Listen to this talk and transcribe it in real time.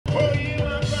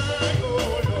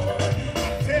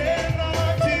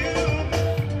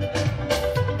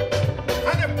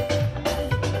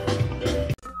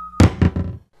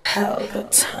Pelpa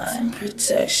time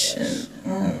protection.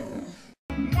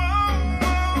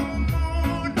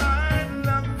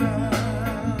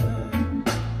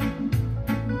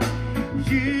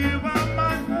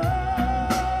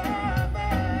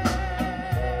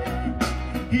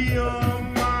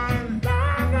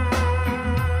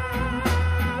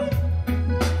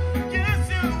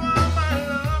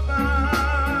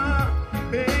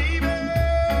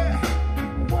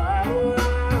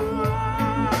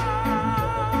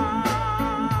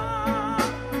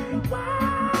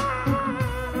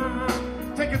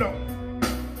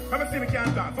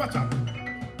 Watch out.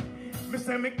 Me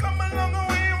say me come a long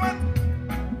way, what?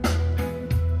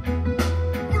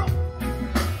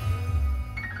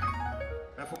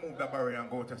 I have to move that barrier and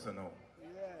go to us now.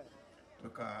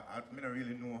 Because I don't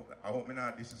really know, I hope me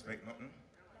not disrespect nothing.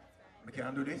 Me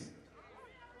can't do this?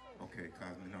 Okay,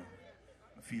 cause me know.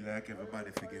 I feel like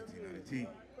everybody forgetting the team.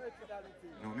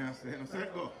 No, me I say, no, say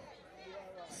it go.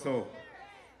 So,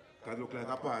 cause look like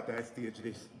a part of stage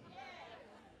this.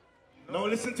 Now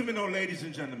listen to me now, ladies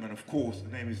and gentlemen. Of course, the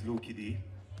name is LUKIE D.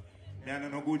 Me I'm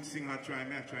no good singer, I try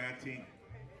a thing.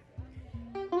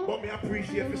 But me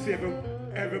appreciate to see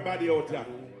everybody out there.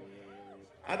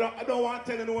 I don't want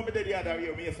to tell anyone me the other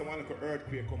year, me hear someone like an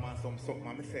earthquake come and something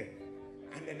and me say.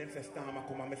 And then them say storm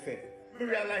come and me say. Me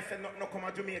realize that nothing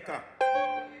come to Jamaica.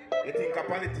 You think a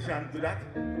politician do that?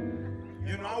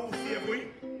 You know how we save we?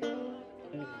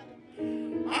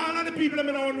 All of the people that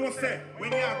I don't know say,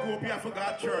 when you go up here for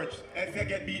God church, if you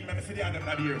get beaten, let me see the other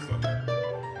here, so.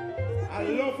 I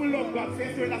love God.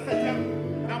 Say, so that's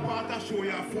that part of show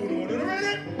your phone. You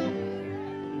ready?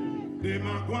 They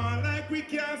might go on like we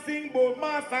can't sing, but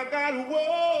Master God,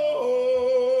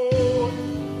 whoa.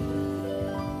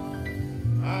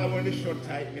 When the short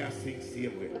tight, me I sing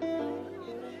same way.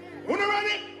 You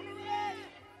ready?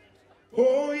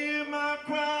 Oh, hear my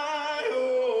cry,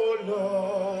 oh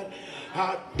Lord.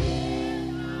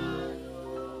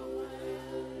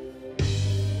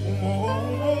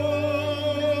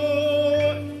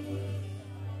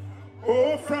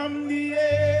 Oh, from the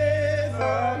ends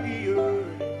of the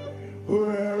earth,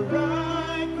 where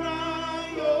I cry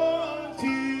unto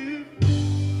you,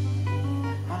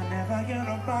 I never hear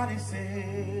nobody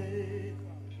say,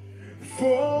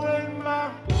 for in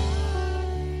my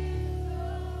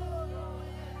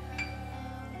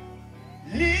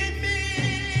lead me.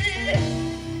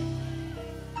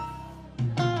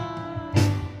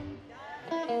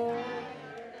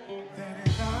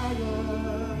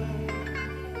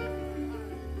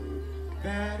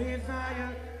 That is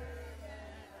higher.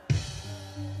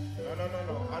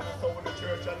 No. I'm just over the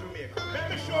church at Jamaica. Let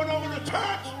me show them over the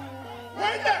church.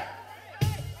 Right there.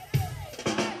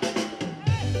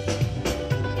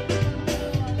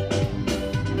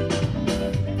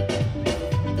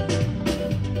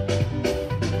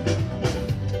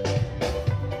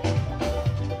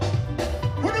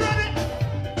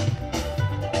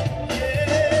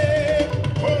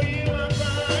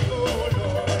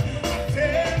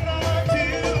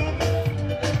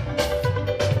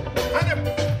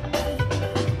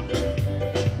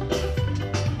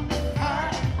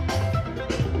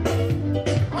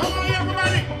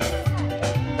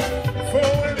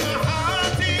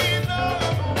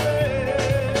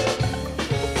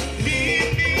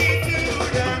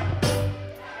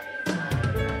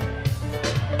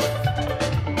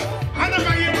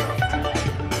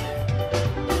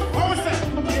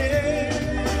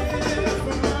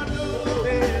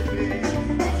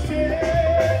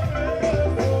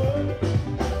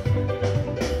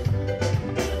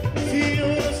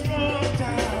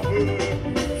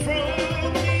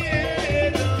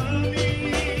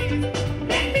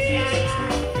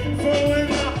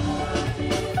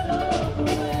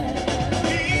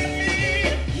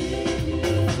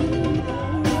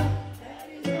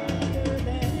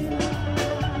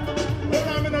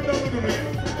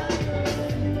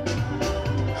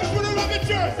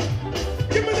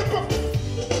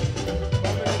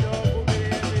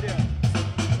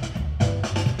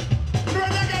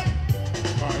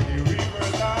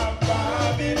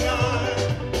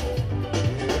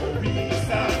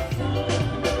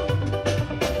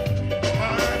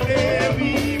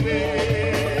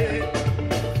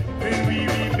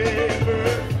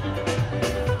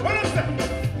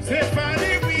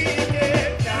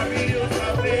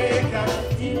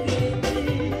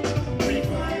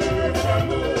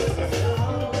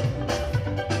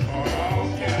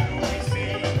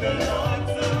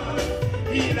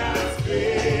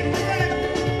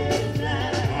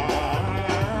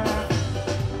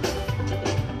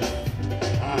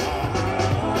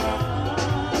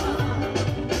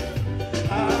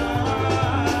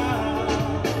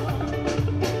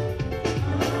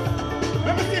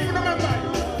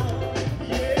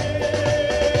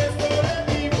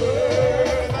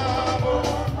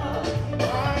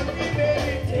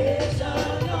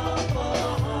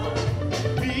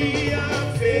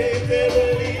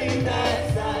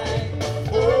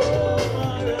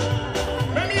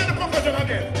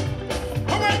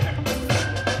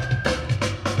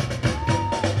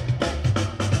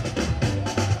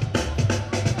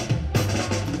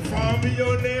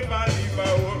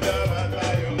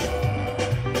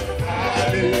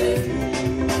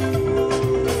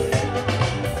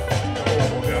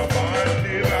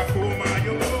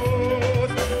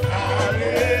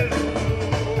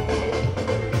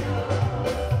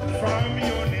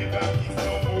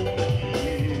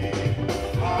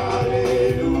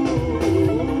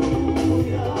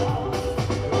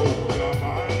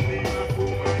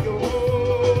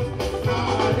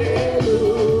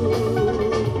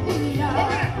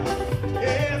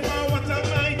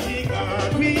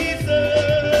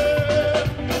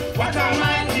 What a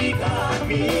mighty God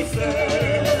we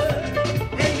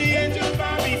serve. When the angels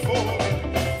bow before,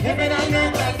 heaven and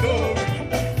earth adore.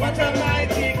 What a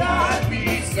mighty God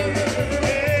we serve.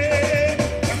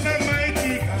 What a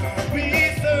mighty God we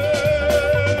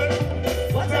serve.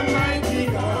 What a mighty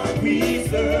God we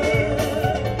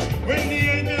serve. When the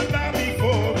angels bow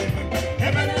before,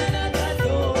 heaven and earth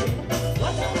adore.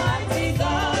 What a mighty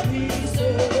God we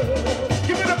serve.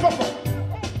 Give me the papa.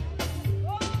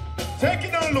 Take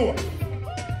it down lower.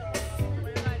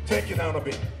 Take it down a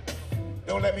bit.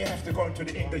 Don't let me have to go into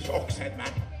the English accent,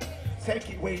 man. Take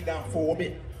it way down for a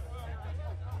bit.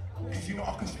 Because you know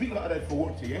I can speak like that for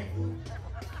one to you.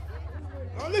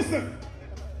 Now listen,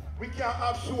 we can't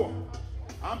have show.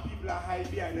 And people are hide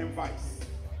behind them vice.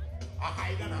 I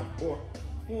hide and I'm poor.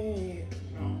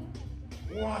 No.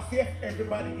 We want to see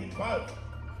everybody involved.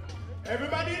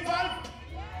 Everybody involved?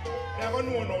 They're going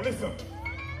to know now, listen.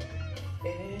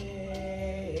 Amen.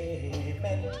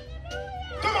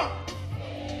 Come on.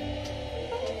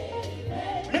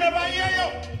 Me never hear you.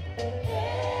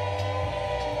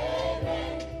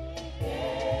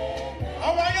 I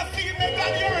want you to sing it, make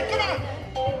God hear it. Come on.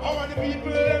 I want the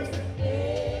people to sing.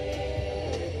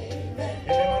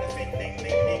 Everybody sing, ding,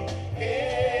 ding, ding.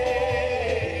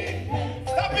 Hey.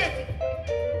 Stop it.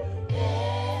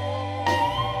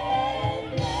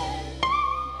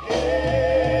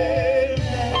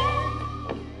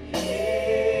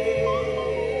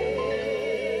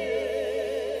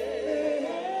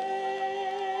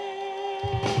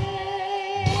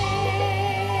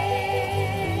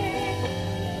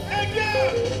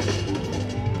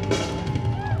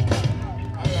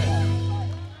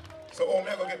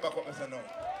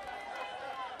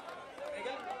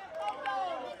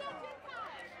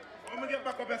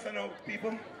 Now,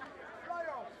 people,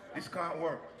 this can't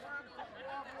work.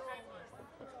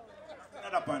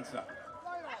 Another panzer.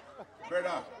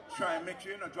 Brother, try and make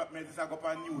sure you don't drop me this I go up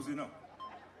on news, you know.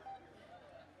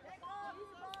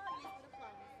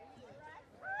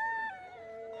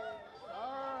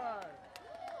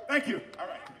 Thank you. All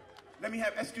right. Let me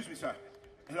have, excuse me, sir.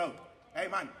 Hello. Hey,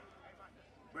 man.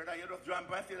 Brother, you just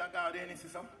jump and still and go there and see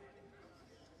some.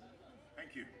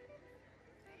 Thank you.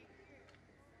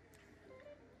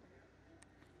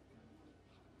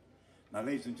 Now,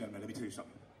 ladies and gentlemen, let me tell you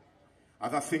something.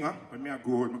 As a singer, when I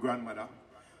grew up with my grandmother,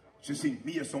 she sing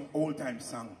me some old-time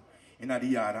song in the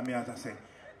yard. And I say,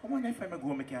 I wonder if I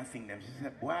go and can sing them. She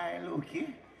said, boy,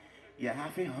 Lukie, you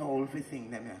have a whole to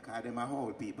sing them, because them are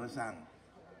whole people song.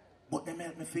 But them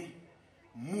help me feel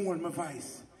more my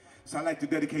voice. So I like to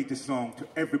dedicate this song to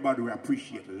everybody who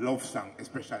appreciate love song,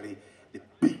 especially the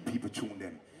big people tune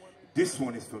them. This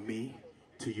one is for me,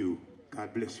 to you.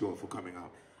 God bless you all for coming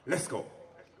out. Let's go.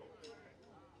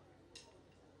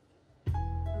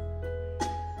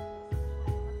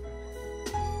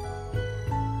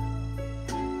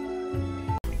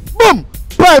 Boom!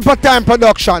 Pelpa Time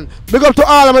production. Big up to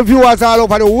all of my viewers all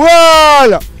over the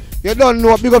world. You don't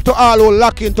know. Big up to all who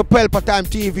lock into Pelpa Time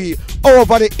TV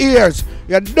over the years.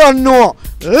 You don't know.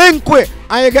 Link with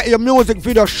and you get your music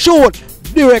video shoot,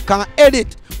 direct and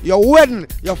edit. Your wedding,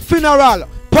 your funeral,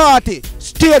 party,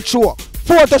 stage show,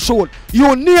 photo shoot,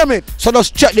 you name it. So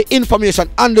just check the information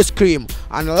on the screen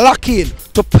and lock in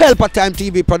to Pelpa Time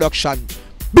TV production.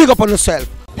 Big up on yourself.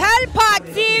 Pelpa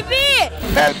TV!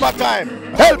 Pelpa Time!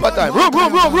 Pelpa Time! Room!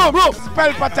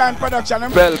 Pelpa Time production.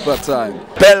 Pelpa Time.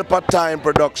 Pelpa Time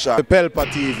production. Pelpa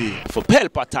TV. For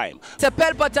Pelpa Time. It's a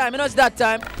Pelpa Time, you know it's that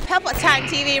time. Pelpa Time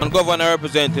TV. I'm governor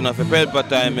representing of Pelpa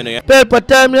Time, you know. Pelpa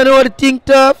Time, you know what the thing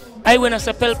tough? I when I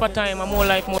say Pelpa Time, I'm more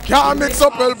like more. Can't mix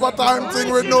up Pelpa Time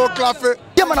thing with no coffee.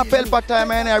 Yeah, man, a Pelpa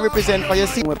Time, and I represent for you.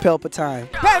 See, with Pelpa Time.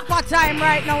 Pelpa Time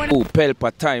right now. Oh,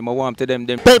 Pelpa Time, I want to them.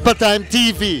 Pelpa Time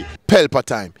TV. Pelpa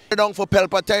Time. Down for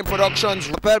Pelpa Time Productions.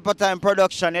 Pelpa Time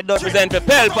production. It does Present for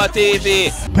Pelpa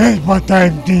TV. Pelpa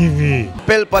Time TV.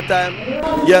 Pelpa Time.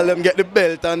 Yeah, let them get the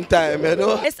belt on time, you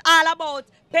know. It's all about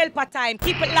Pelpa Time.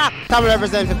 Keep it locked. Come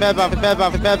represent for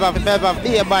Pelpa.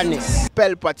 Here, badness.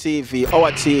 Pelpa TV,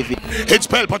 our TV. It's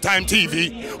Pelpa Time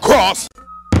TV. Cross.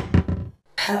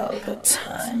 Pelpa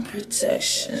Time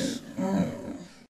protection.